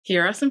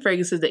Here are some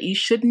fragrances that you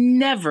should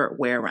never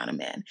wear around a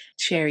man.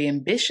 Cherry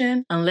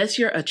Ambition. Unless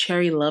you're a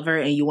cherry lover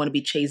and you want to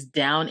be chased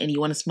down and you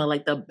want to smell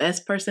like the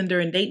best person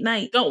during date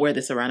night, don't wear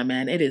this around a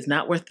man. It is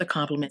not worth the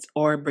compliments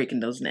or breaking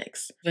those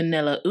necks.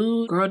 Vanilla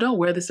Oud. Girl, don't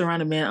wear this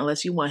around a man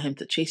unless you want him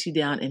to chase you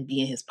down and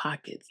be in his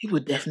pockets. He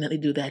would definitely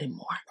do that and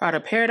more. Prada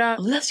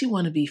Paradox. Unless you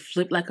want to be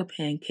flipped like a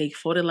pancake,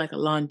 folded like a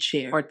lawn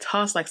chair, or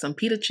tossed like some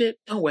pita chip,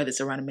 don't wear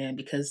this around a man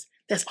because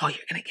that's all you're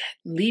gonna get.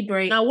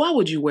 Libre. Now, why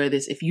would you wear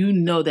this if you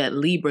know that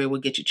Libre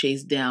will get you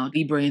chased down?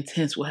 Libre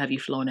Intense will have you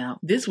flown out.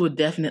 This will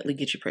definitely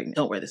get you pregnant.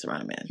 Don't wear this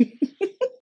around a man.